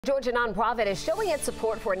Georgia nonprofit is showing its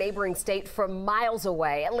support for a neighboring state from miles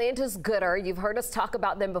away. Atlanta's Gooder, you've heard us talk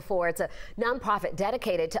about them before. It's a nonprofit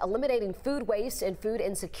dedicated to eliminating food waste and food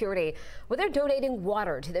insecurity. Well, they're donating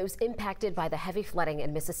water to those impacted by the heavy flooding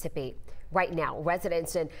in Mississippi. Right now,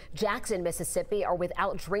 residents in Jackson, Mississippi are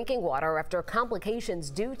without drinking water after complications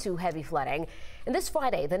due to heavy flooding. And this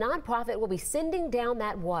Friday, the nonprofit will be sending down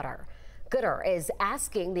that water. Gooder is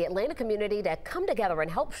asking the Atlanta community to come together and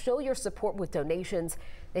help show your support with donations.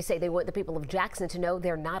 They say they want the people of Jackson to know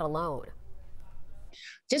they're not alone.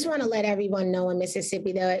 Just want to let everyone know in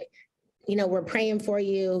Mississippi that, we're praying for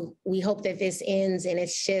you. We hope that this ends, and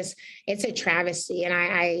it's a travesty.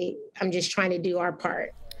 And I'm just trying to do our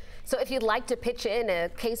part. So if you'd like to pitch in a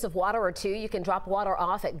case of water or two, you can drop water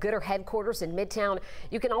off at Gooder headquarters in Midtown.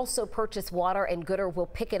 You can also purchase water, and Gooder will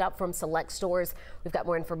pick it up from select stores. We've got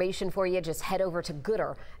more information for you. Just head over to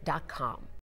gooder.com.